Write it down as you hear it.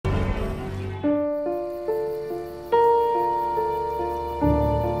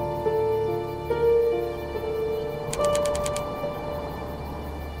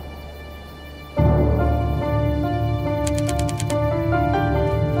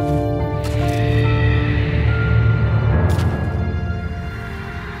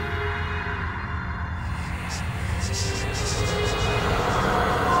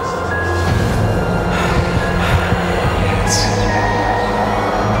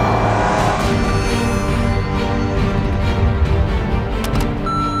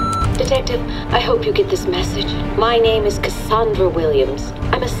I hope you get this message. My name is Cassandra Williams.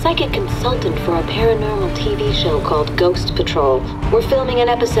 I'm a psychic consultant for a paranormal TV show called Ghost Patrol. We're filming an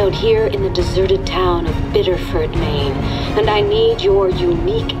episode here in the deserted town of Bitterford, Maine, and I need your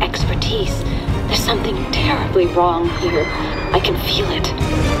unique expertise. There's something terribly wrong here. I can feel it.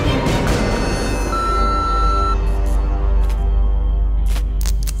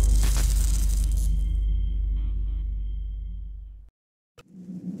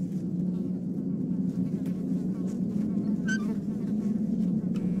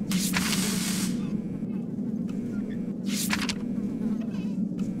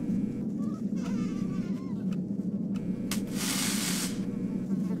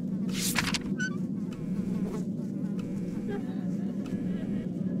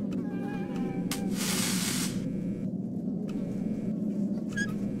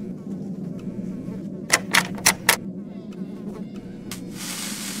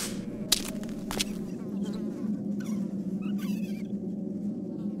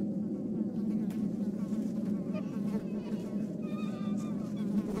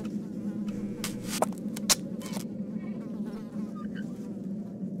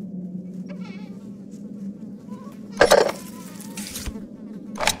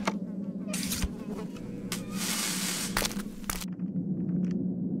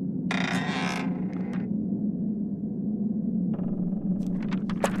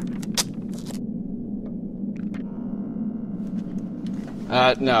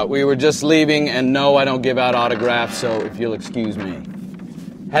 No, we were just leaving, and no, I don't give out autographs, so if you'll excuse me.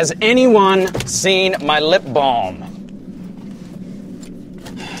 Has anyone seen my lip balm?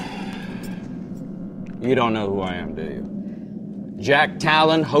 You don't know who I am, do you? Jack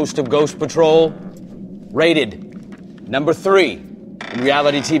Talon, host of Ghost Patrol, rated number 3 in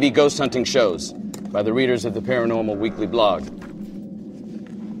reality TV ghost hunting shows by the readers of the Paranormal Weekly blog.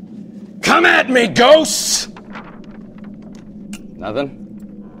 Come at me, ghosts! Nothing?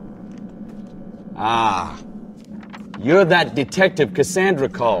 Ah, you're that detective Cassandra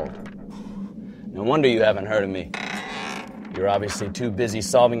called. No wonder you haven't heard of me. You're obviously too busy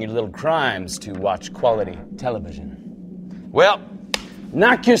solving your little crimes to watch quality television. Well,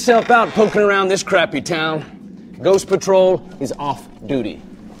 knock yourself out poking around this crappy town. Ghost Patrol is off duty.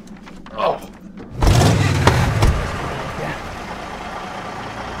 Oh.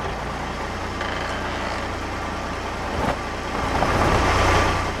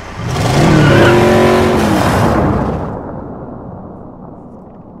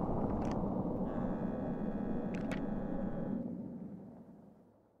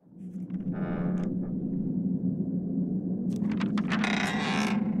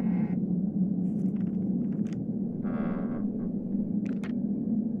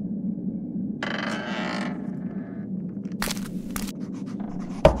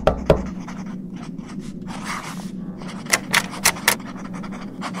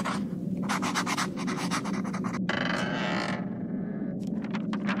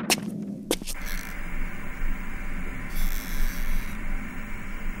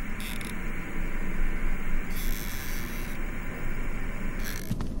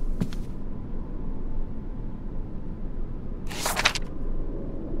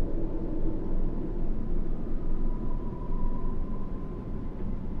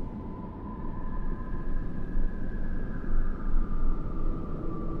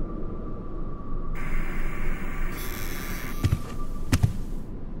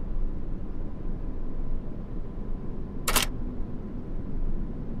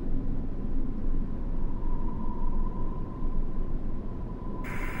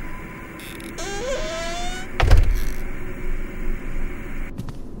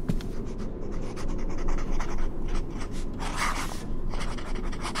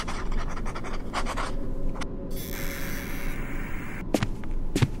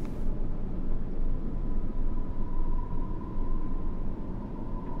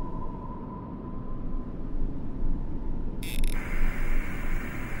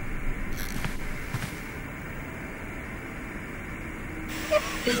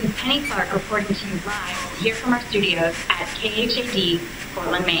 This is Penny Clark reporting to you live here from our studios at KHAD,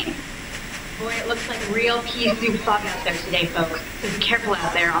 Portland, Maine. Boy, it looks like real pea soup fog out there today, folks, so be careful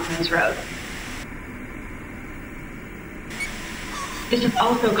out there on those roads. This has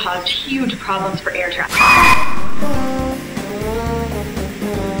also caused huge problems for air traffic.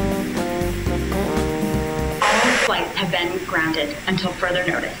 All flights have been grounded until further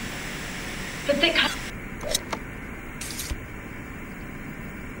notice. The thick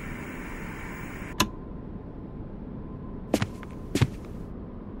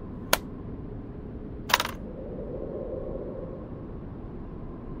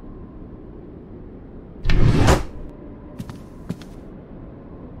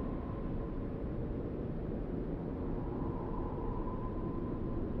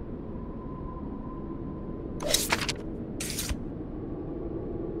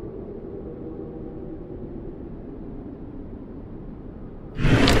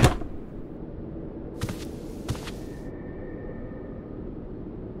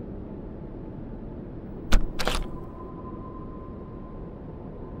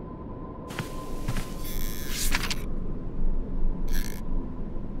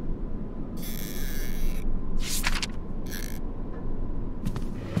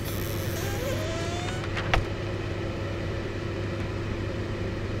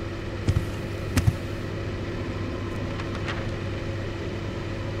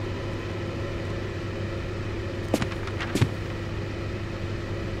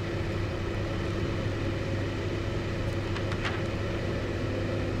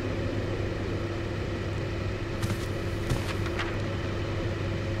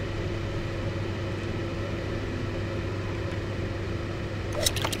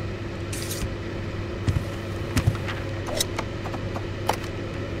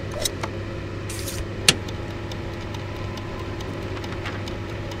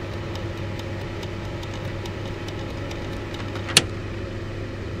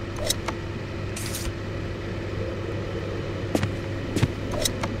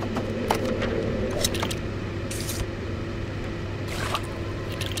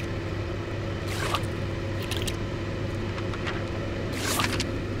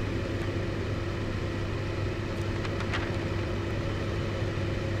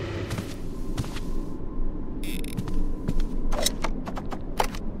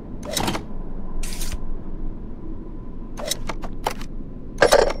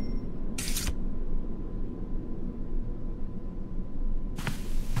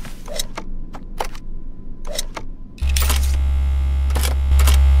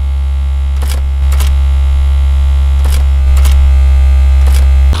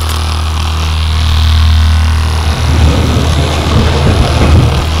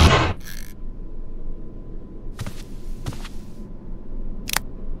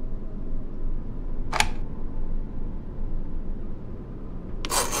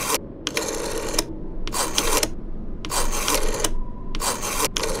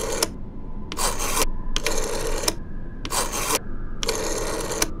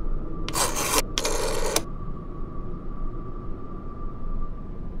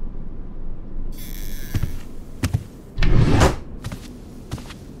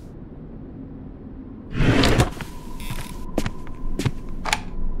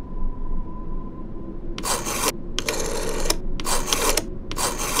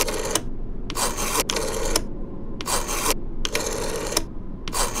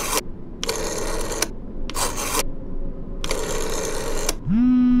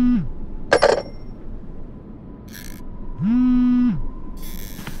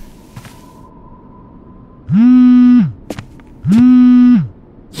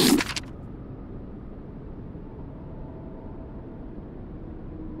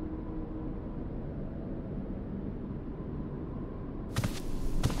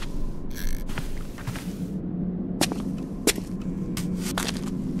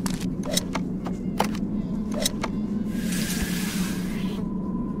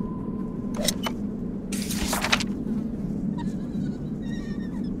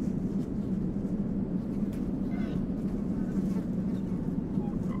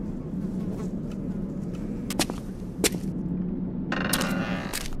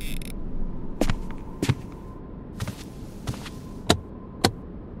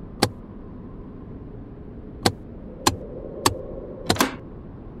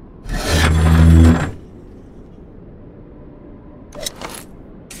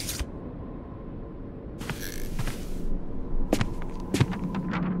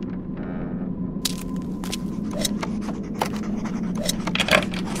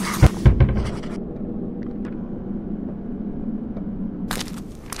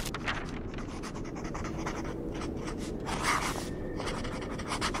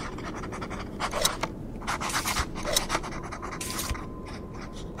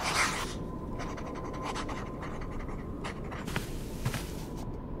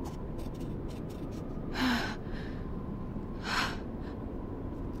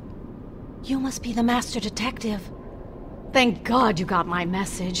You must be the master detective. Thank God you got my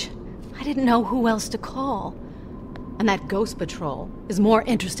message. I didn't know who else to call. And that Ghost Patrol is more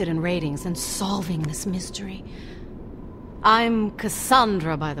interested in ratings than solving this mystery. I'm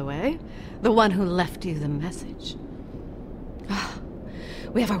Cassandra, by the way. The one who left you the message.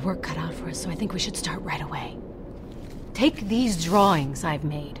 We have our work cut out for us, so I think we should start right away. Take these drawings I've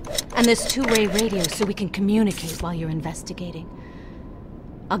made, and this two-way radio so we can communicate while you're investigating.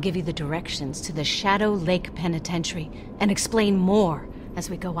 I'll give you the directions to the Shadow Lake Penitentiary and explain more as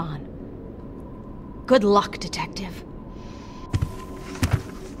we go on. Good luck, Detective.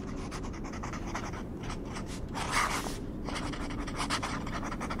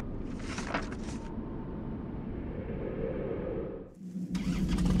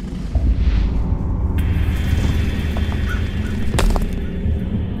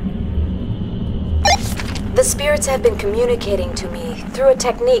 The spirits have been communicating to me through a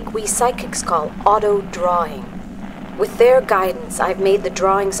technique we psychics call auto-drawing. With their guidance, I've made the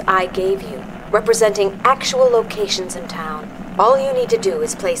drawings I gave you, representing actual locations in town. All you need to do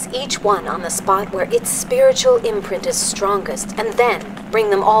is place each one on the spot where its spiritual imprint is strongest, and then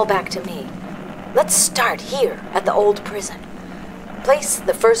bring them all back to me. Let's start here at the old prison. Place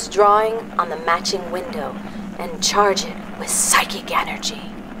the first drawing on the matching window and charge it with psychic energy.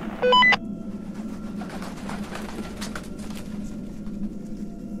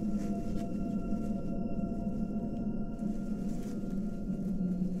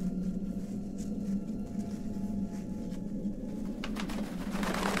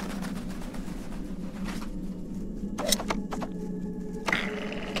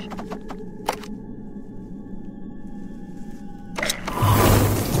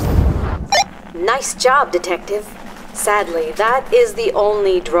 Nice job, Detective. Sadly, that is the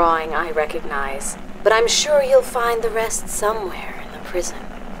only drawing I recognize, but I'm sure you'll find the rest somewhere in the prison.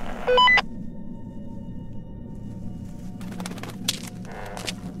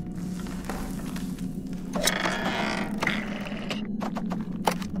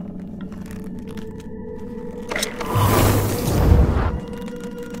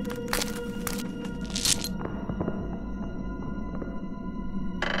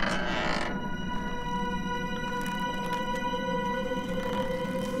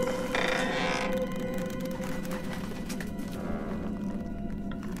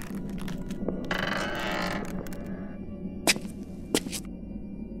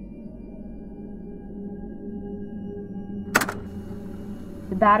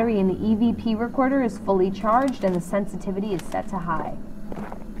 The battery in the EVP recorder is fully charged and the sensitivity is set to high.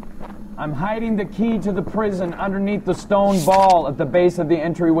 I'm hiding the key to the prison underneath the stone ball at the base of the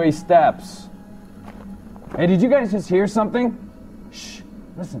entryway steps. Hey, did you guys just hear something? Shh,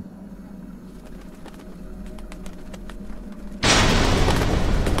 listen.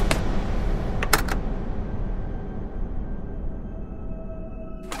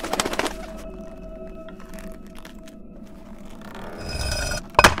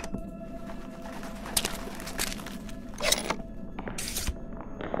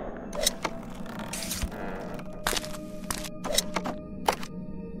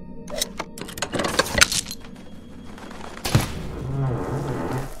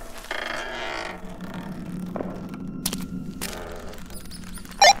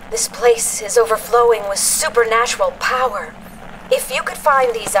 This place is overflowing with supernatural power. If you could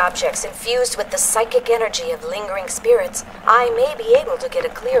find these objects infused with the psychic energy of lingering spirits, I may be able to get a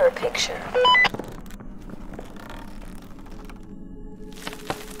clearer picture.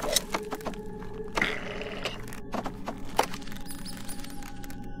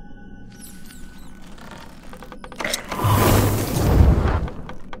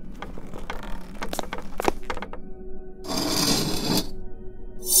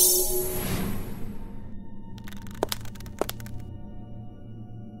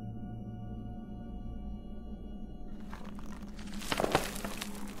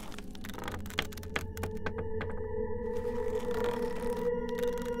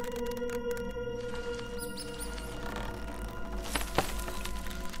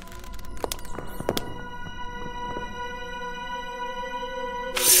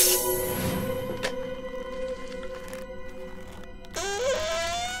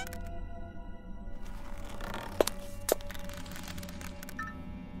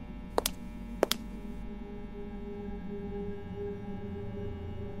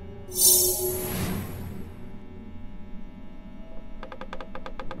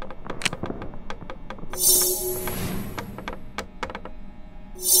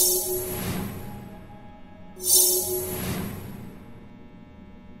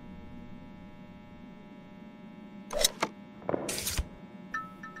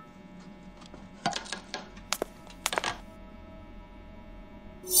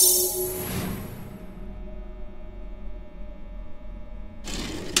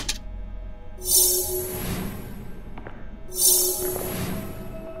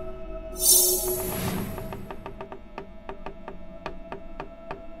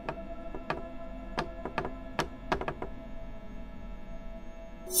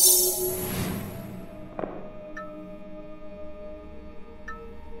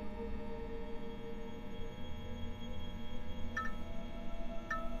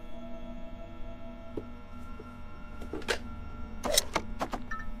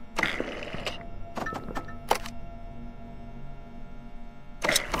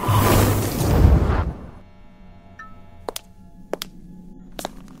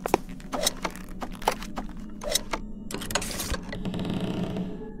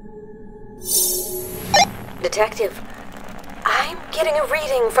 Detective, I'm getting a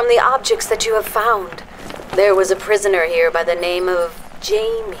reading from the objects that you have found. There was a prisoner here by the name of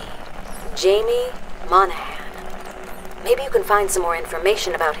Jamie Monahan. Maybe you can find some more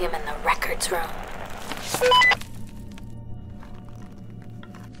information about him in the records room.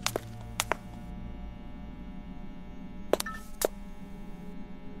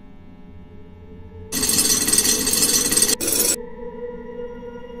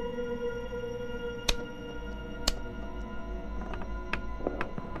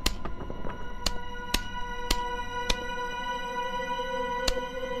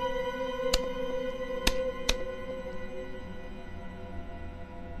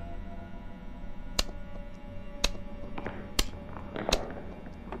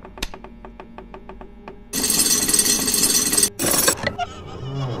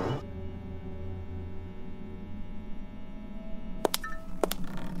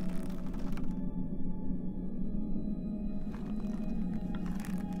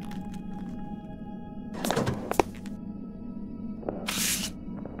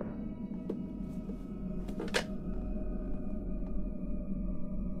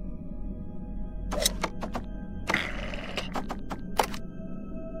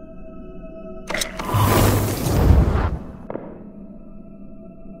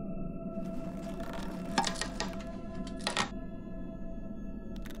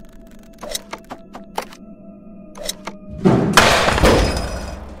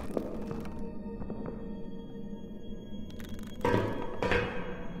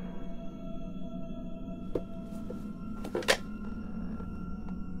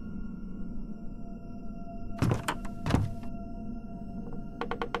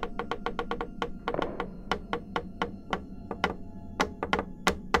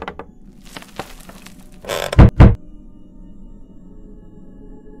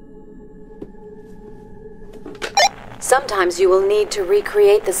 Sometimes you will need to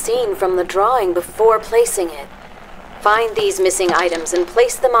recreate the scene from the drawing before placing it. Find these missing items and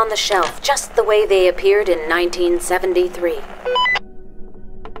place them on the shelf just the way they appeared in 1973.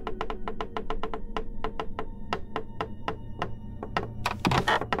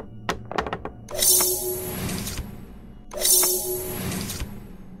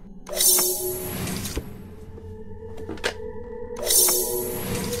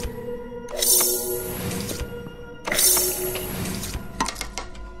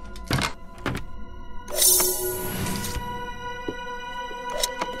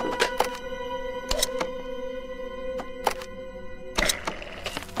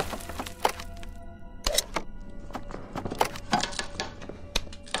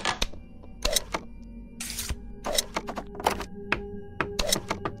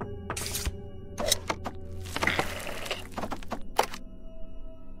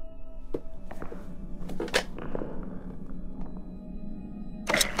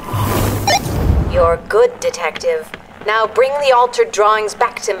 You're good, Detective. Now bring the altered drawings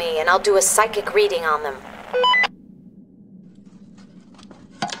back to me and I'll do a psychic reading on them.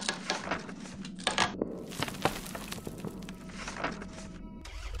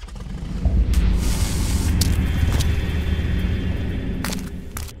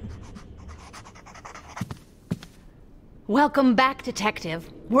 Welcome back, Detective.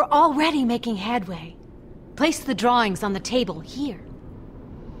 We're already making headway. Place the drawings on the table here.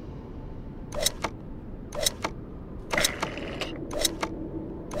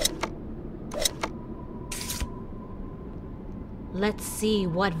 Let's see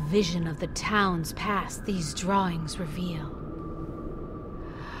what vision of the town's past these drawings reveal.